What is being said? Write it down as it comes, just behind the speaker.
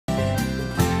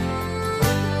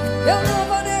Eu não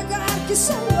vou negar que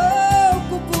sou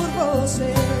louco por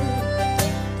você.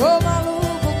 Tô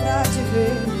maluco pra te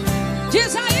ver.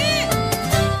 Diz aí!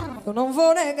 Eu não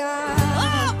vou negar.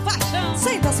 Oh, paixão!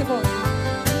 Senta, Simone.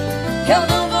 Eu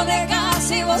não vou negar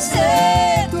se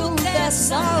você tudo é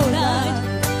saudade.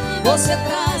 Você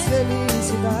traz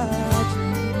felicidade.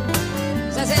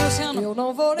 Zezé e Luciano, eu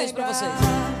não vou beijo negar. pra vocês.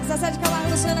 Zezé de Camargo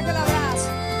e Luciano, aquele abraço.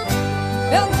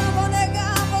 Eu não vou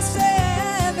negar, você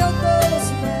é meu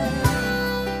doce mel,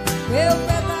 meu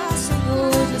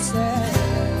pedacinho de céu.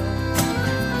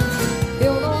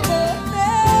 Eu não vou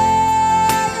negar,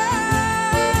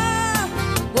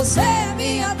 você é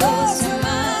minha doce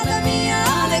amada, minha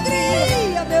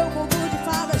alegria, meu conto de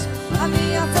fadas, a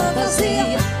minha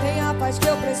fantasia. Tem a paz que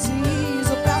eu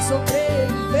preciso pra sobreviver.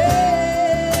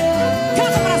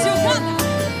 Canta, Brasil, canta!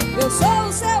 Eu sou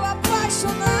o seu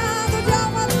apaixonado de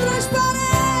alma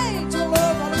transparente, um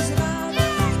louco alucinado,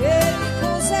 ele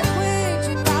inconsequente,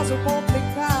 um caso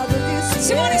complicado de se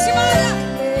Simone, Simone!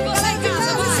 Você em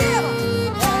casa, vai!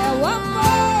 É o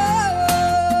amor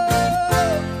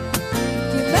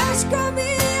que mexe com a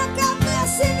minha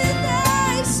cabeça e me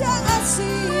deixa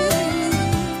assim,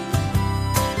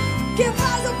 que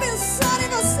faz eu pensar em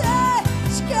você,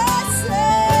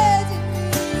 esquecer de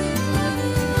mim,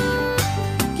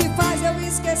 que faz eu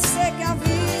esquecer que a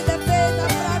vida é feita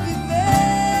pra viver.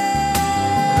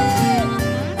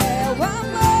 É o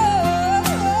amor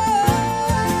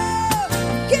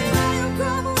que veio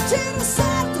como um tiro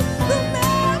certo no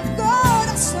meu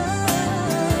coração,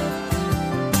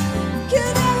 que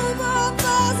derrubou a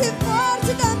base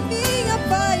forte da minha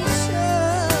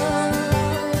paixão,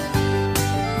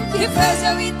 que fez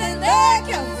eu entender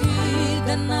que a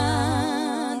vida é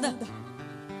nada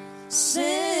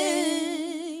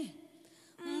sem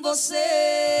você.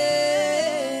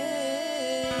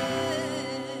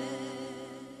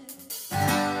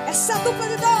 Essa dupla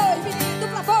de dois, menino,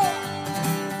 dupla boa.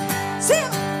 Sim.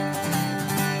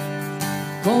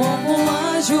 Como um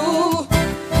anjo,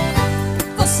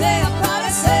 você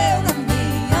apareceu na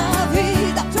minha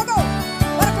vida. Jogou,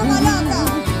 bora com a malhada,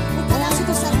 o pedaço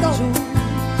do sertão.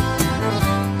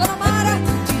 Dona Mara,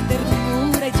 De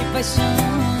ternura e de paixão.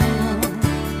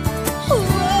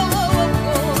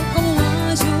 Como um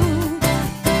anjo,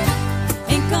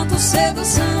 encanto,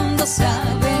 sedução, doce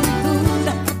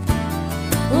aventura.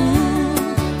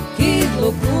 Que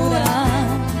loucura!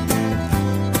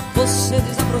 Você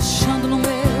desabrochando no meu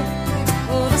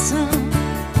coração.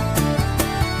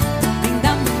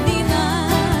 Linda menina,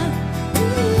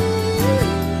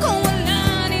 com um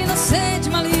olhar inocente,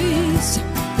 malícia,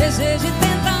 desejo e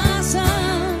tentação,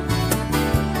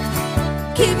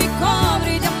 que me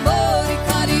cobre de amor e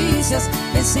carícias,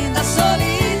 vencendo a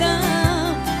solidão.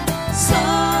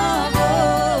 Só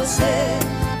você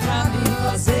pra me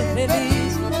fazer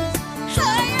feliz.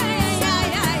 Ai, ai,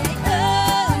 ai, ai, ai,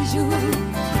 anjo,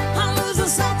 a luz do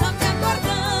sol tá me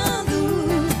aguardando.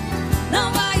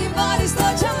 Não vai embora,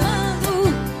 estou te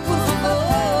amando. Por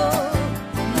favor,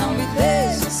 não me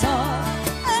deixe só.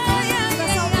 Ai, ai,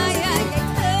 ai, ai, ai,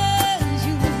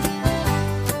 anjo,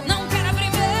 não quero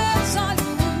abrir meus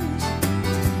olhos.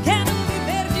 Quero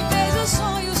viver de beijos,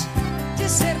 sonhos de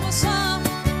ser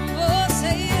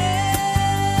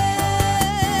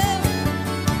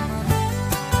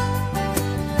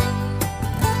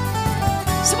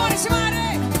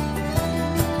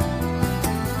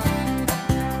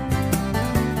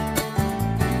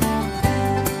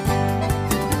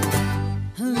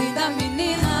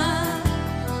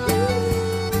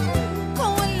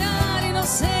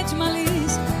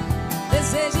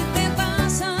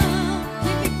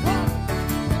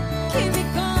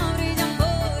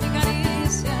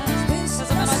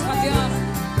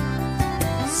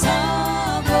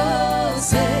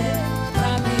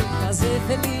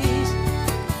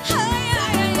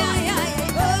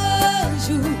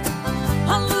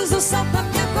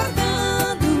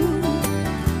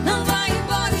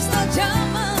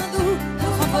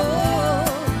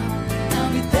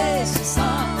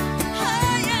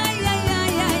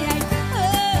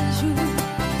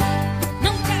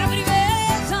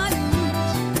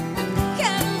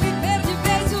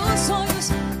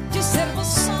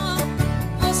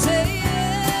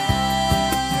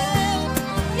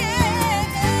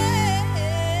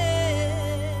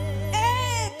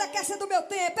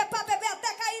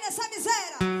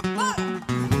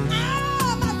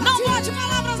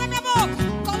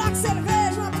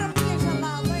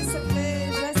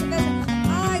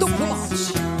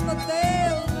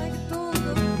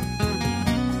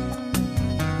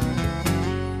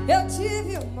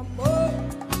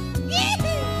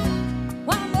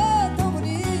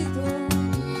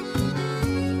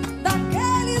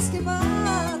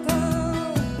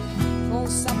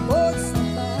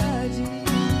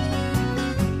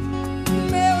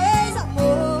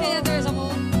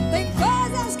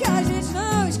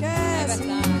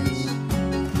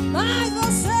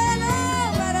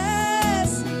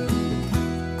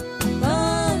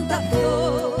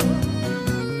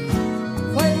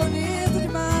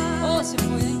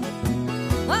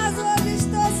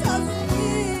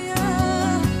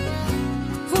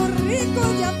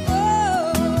rico de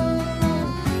amor.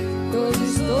 Hoje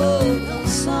estou tão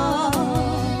só.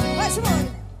 Vai,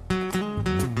 Simone.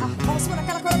 Vamos por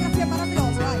aquela coreografia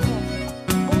maravilhosa. Vai, 1,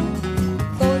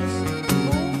 2,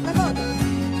 1, levanta.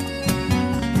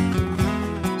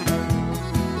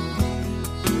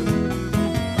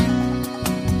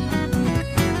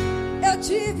 Eu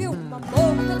tive um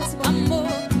amor, amor,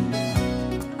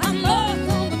 amor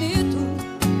tão bonito,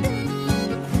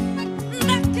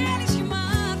 daqueles que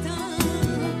matam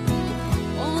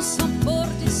com sabor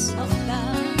de saudade.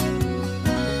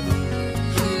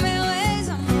 Meu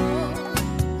ex-amor,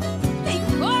 tem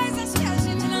coisas que a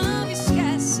gente não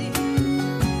esquece,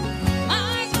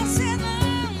 mas você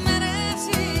não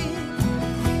merece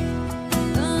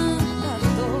tanta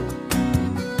dor.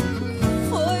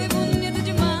 Foi bonito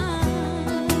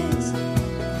demais,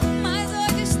 mas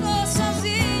hoje estou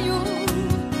sozinho.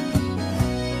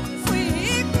 Fui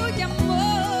rico de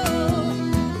amor,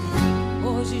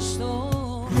 hoje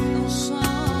estou tão só.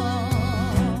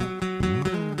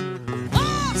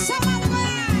 Oh, salada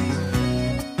mais!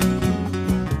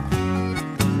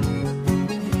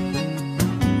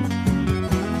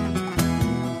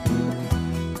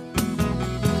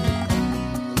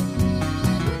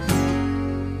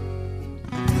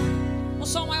 Um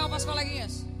som maior para as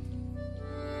coleguinhas.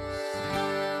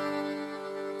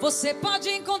 Você pode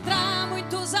encontrar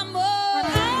muitos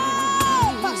amores,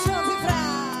 paixões e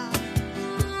frases,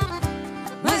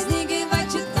 mas ninguém vai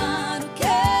te dar o que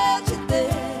eu te dei.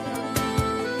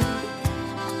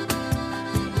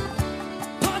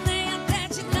 Podem até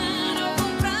te dar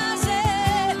algum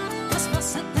prazer, mas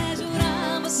posso até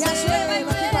jurar, você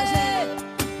vai ver,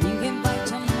 ninguém vai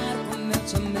te amar como eu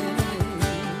te amei.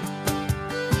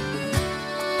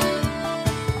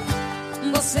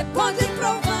 Você pode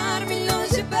provar milhões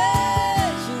de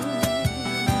beijos,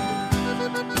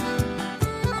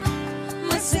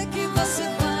 mas sei que você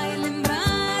vai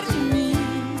lembrar de mim.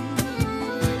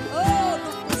 Oh,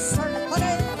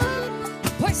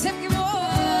 pois sei que vou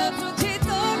outro te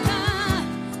tocar.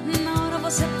 Na hora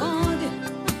você pode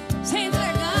se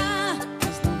entregar,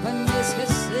 mas não vai me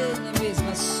esquecer, nem mesmo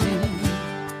assim.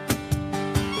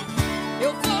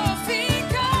 Eu vou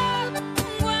ficar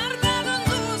guardado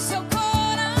no seu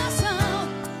coração,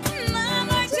 na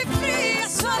noite fria,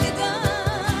 solidão.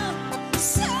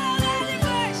 Saudade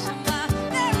vai chamar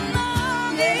teu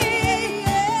nome.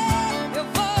 Eu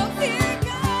vou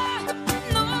ficar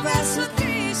num verso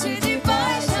triste de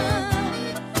paixão,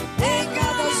 em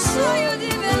cada sonho de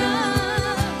verão,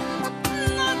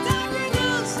 no toque do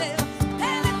seu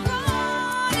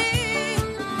telefone.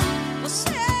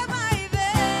 Você vai ver.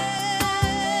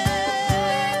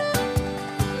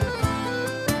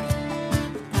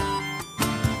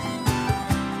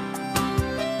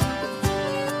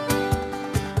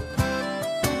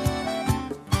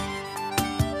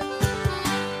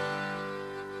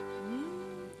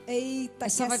 Eita,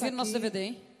 Essa vai vir no nosso aqui- DVD,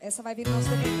 hein? Essa vai vir no nosso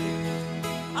DVD.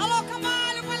 Alô,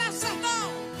 Camalho, Palhaço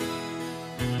Sertão!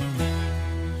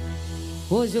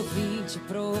 Hoje eu vim te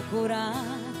procurar,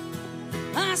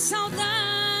 a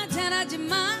saudade era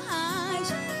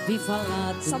demais. Vim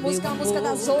falar do Essa meu música é uma música amor.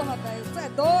 da Zorra, velho. Tu é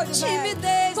doido, velho.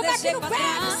 Timidez, Como é que deixei não pra pega,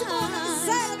 trás. Simone?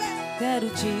 Sério, velho. Quero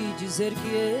te dizer que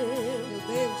eu, Meu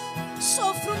Deus.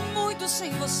 sofro muito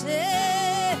sem você.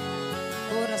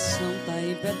 Coração tá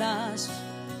em pedaços,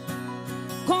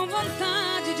 com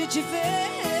vontade de te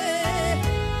ver.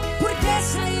 Porque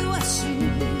saiu assim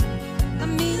da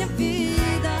minha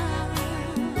vida,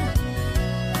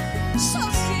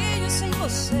 sozinho sem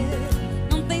você,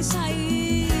 não tem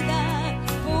saída.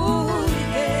 Por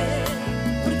quê?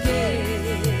 Por quê?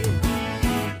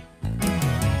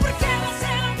 Porque você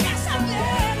não quer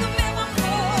saber do meu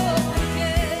amor. Por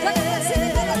quê? Joga pra cima e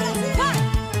toda pra cima. Vai!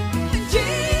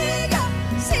 Diga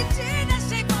se te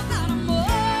deixei contar amor,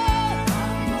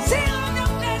 se o meu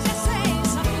beijo é sem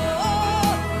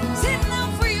sabor, se não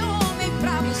fui homem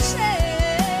pra você.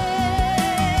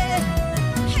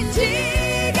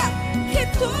 Diga que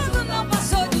tudo não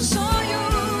passou de sonho,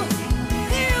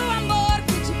 e o amor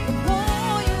que te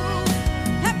proponho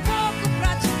é pouco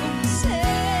pra te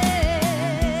conhecer.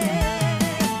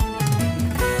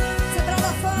 Central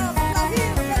da Fama,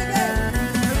 Flavinho, quero ver.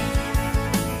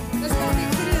 Meus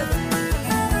amigos queridos.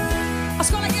 As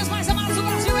coleguinhas mais amadas do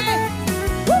Brasil, hein?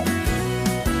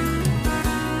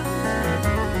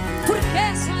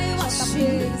 Porque saiu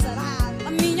assim Miserável.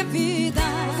 a minha vida,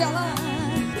 Violão.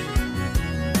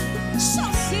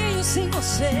 sozinho sem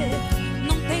você,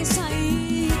 não tem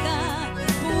saída.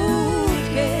 Por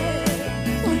quê?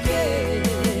 Por quê?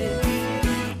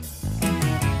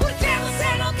 Porque você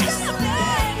não quer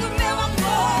saber do meu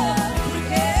amor. Por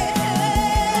quê?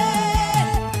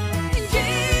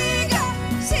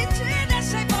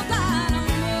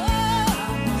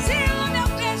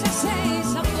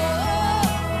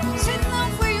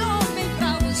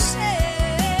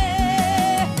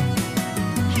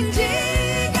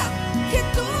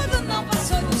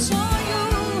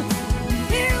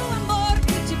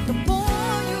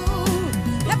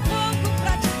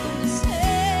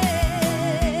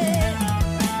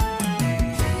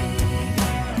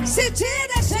 te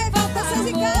deixei faltar. Vocês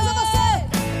em casa, vocês.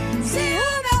 Se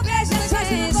o meu beijo é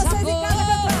sem sabor, vocês em casa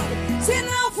cantando. Se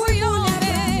não fui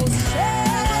homem, você é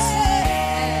você.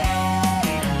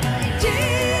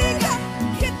 Diga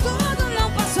que tudo não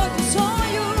passou de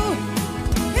sonho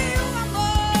e o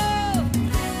amor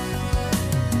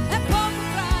é pouco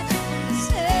pra te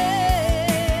conhecer.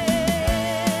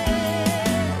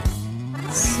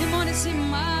 Simone,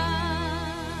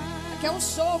 aqui é um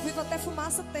show, vivo até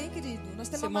fumaça tem, querido. Nós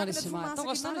temos uma máquina de fumaça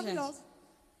aqui maravilhosa.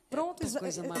 Pronto,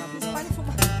 coisa maravilhosa. espalhe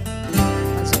fumaça.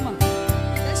 Mais uma?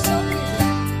 Deixa eu ver.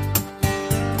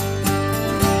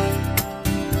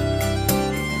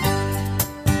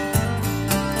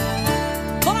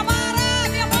 Dona Mara,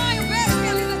 minha mãe, um beijo,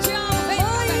 minha linda, te amo. Vem,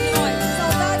 mãe,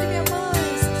 saudade, minha mãe.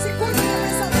 Se cuide da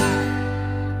minha saudade.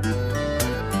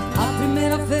 A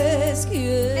primeira vez que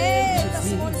eu Eita, te vi,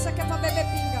 Simone, isso aqui é pra beber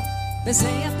pinga.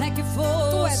 pensei até que Tu é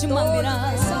fosse uma doida,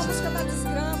 miragem. essa música da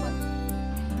desgrama.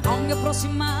 Ao me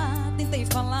aproximar, tentei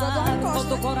falar,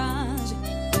 faltou coragem.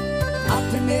 A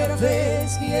primeira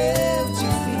vez que eu te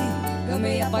vi, eu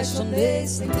me apaixonei,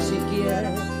 senti que era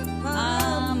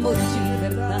amor de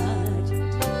verdade.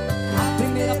 A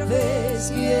primeira vez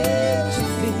que eu te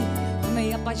vi, eu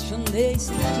me apaixonei,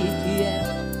 senti que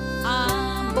era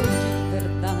amor de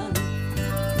verdade.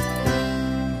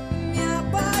 Me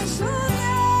apaixonei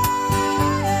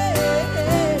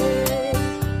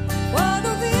quando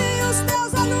vi os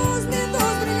teus olhos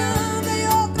lindos brilhando em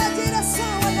outra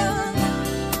direção olhando,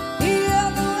 e eu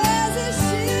não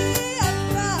existia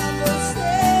pra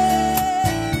você.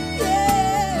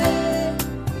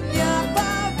 Me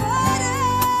apavorei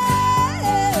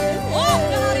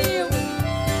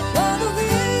quando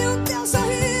vi o teu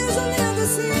sorriso lindo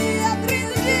se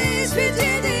abrindo,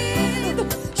 despedindo e indo.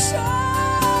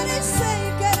 Chorei sem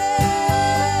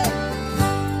querer.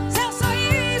 Seu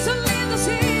sorriso lindo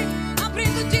se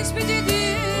abrindo,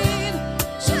 despedindo.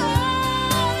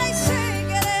 Chorei sem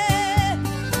querer.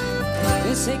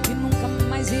 Pensei que nunca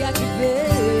mais ia te ver.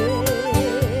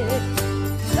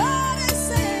 Chorei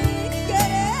sem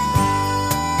querer.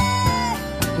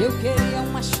 Eu queria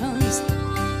uma chance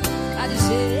pra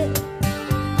dizer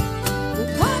O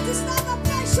quanto estava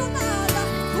apaixonada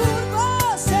por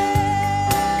você.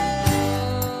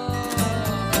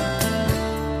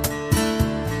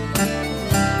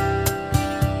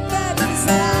 Bebe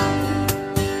miserável.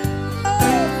 Oh,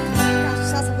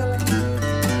 cachaça violenta.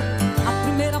 a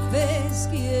primeira vez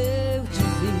que eu te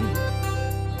vi.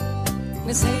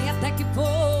 Pensei até que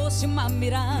fosse uma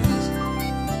miragem.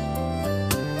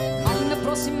 Ao me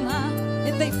aproximar,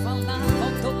 tentei falar,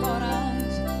 faltou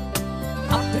coragem.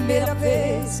 A primeira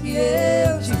vez que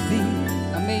eu te vi,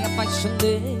 eu me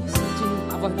apaixonei,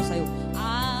 senti. A voz não saiu,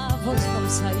 a voz não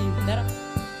saiu, era.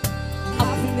 A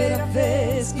primeira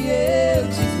vez que eu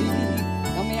te vi,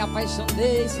 eu me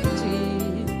apaixonei,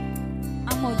 senti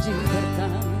amor de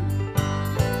verdade.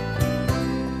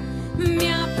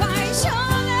 Me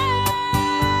apaixonei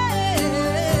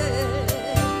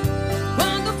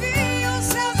quando vi os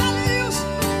seus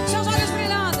olhos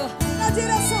brilhando Na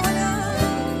direção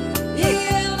olhando, e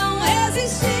eu não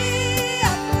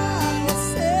existia pra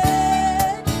você.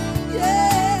 me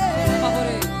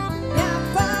apavorei. Me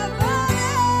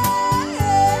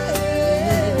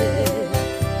apavorei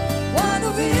quando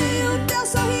vi o teu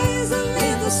sorriso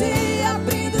lindo se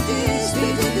abrindo,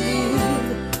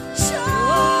 despedindo.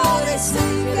 Chorei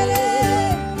sem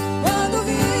querer quando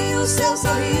vi o seu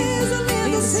sorriso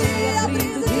lindo se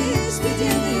abrindo,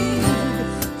 despedindo.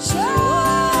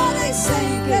 Chorei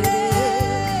sem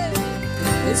querer.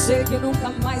 Pensei que nunca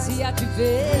mais ia te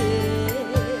ver.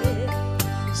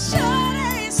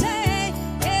 Chorei sem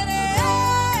querer.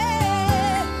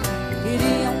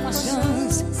 Queria uma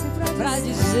chance pra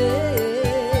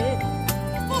dizer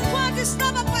O quanto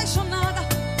estava apaixonada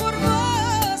por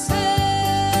você.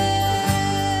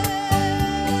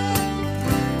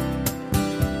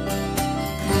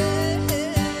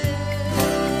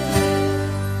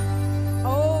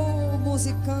 Oh,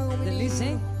 musicão, menino. delícia,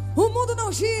 hein? O mundo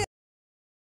não gira.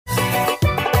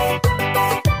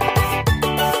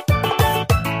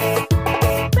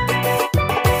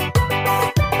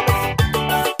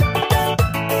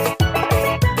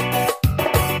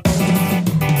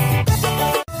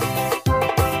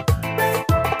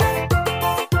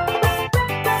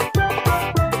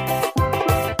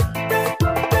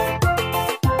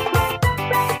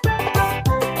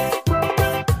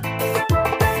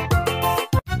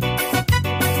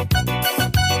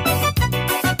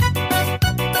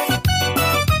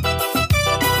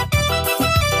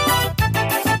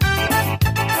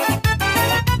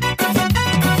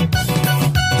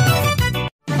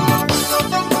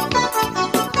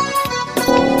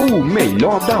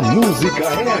 melhor da música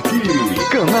é aqui.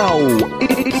 Canal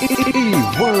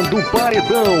Ivan do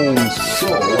Paredão.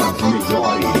 Só as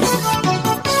melhores.